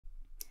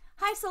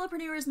Hi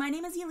solopreneurs, my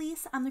name is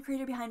Elise. I'm the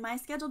creator behind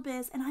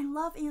MyScheduledBiz, and I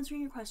love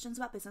answering your questions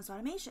about business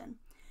automation.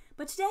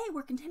 But today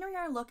we're continuing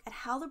our look at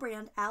how the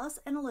brand Alice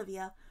and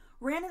Olivia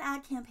ran an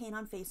ad campaign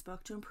on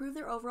Facebook to improve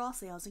their overall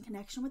sales in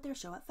connection with their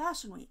show at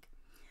Fashion Week.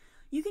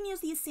 You can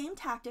use these same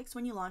tactics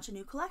when you launch a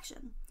new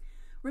collection.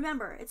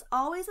 Remember, it's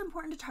always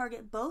important to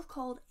target both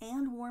cold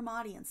and warm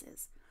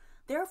audiences.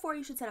 Therefore,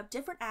 you should set up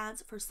different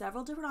ads for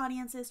several different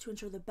audiences to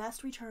ensure the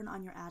best return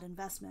on your ad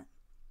investment.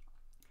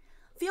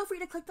 Feel free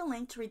to click the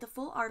link to read the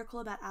full article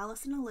about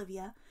Alice and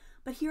Olivia,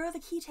 but here are the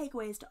key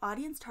takeaways to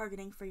audience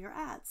targeting for your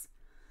ads.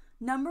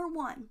 Number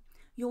 1,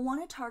 you'll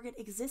want to target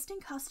existing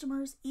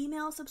customers,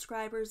 email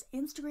subscribers,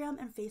 Instagram,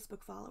 and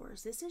Facebook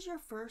followers. This is your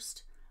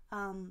first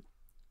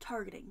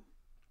targeting.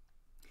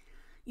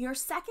 Your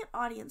second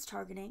audience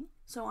targeting,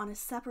 so on a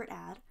separate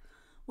ad,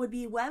 would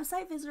be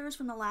website visitors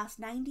from the last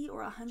 90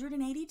 or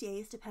 180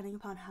 days, depending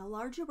upon how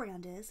large your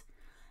brand is,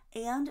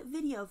 and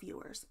video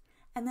viewers.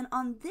 And then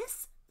on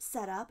this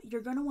setup,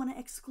 you're going to want to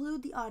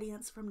exclude the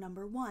audience from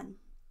number 1.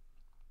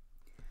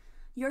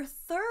 Your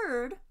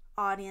third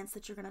audience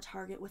that you're going to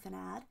target with an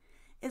ad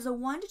is a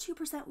 1 to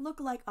 2%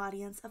 lookalike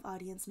audience of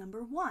audience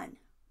number 1,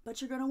 but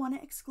you're going to want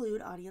to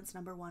exclude audience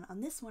number 1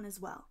 on this one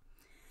as well.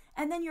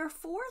 And then your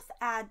fourth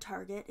ad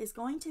target is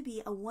going to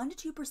be a 1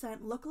 to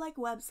 2% lookalike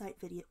website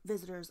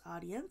visitors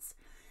audience,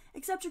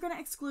 except you're going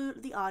to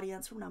exclude the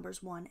audience from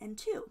numbers 1 and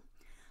 2.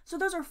 So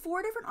those are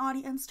 4 different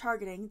audience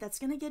targeting that's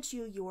going to get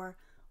you your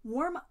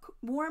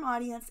warm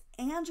audience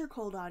and your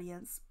cold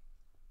audience.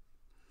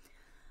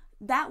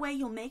 That way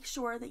you'll make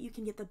sure that you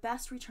can get the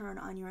best return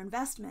on your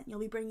investment. You'll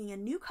be bringing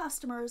in new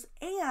customers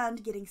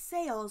and getting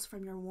sales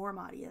from your warm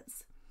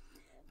audience.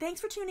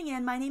 Thanks for tuning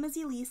in. My name is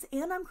Elise,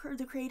 and I'm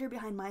the creator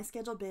behind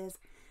MyScheduledBiz.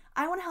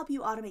 I want to help you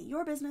automate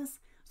your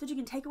business so that you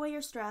can take away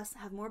your stress,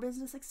 have more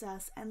business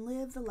success, and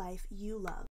live the life you love.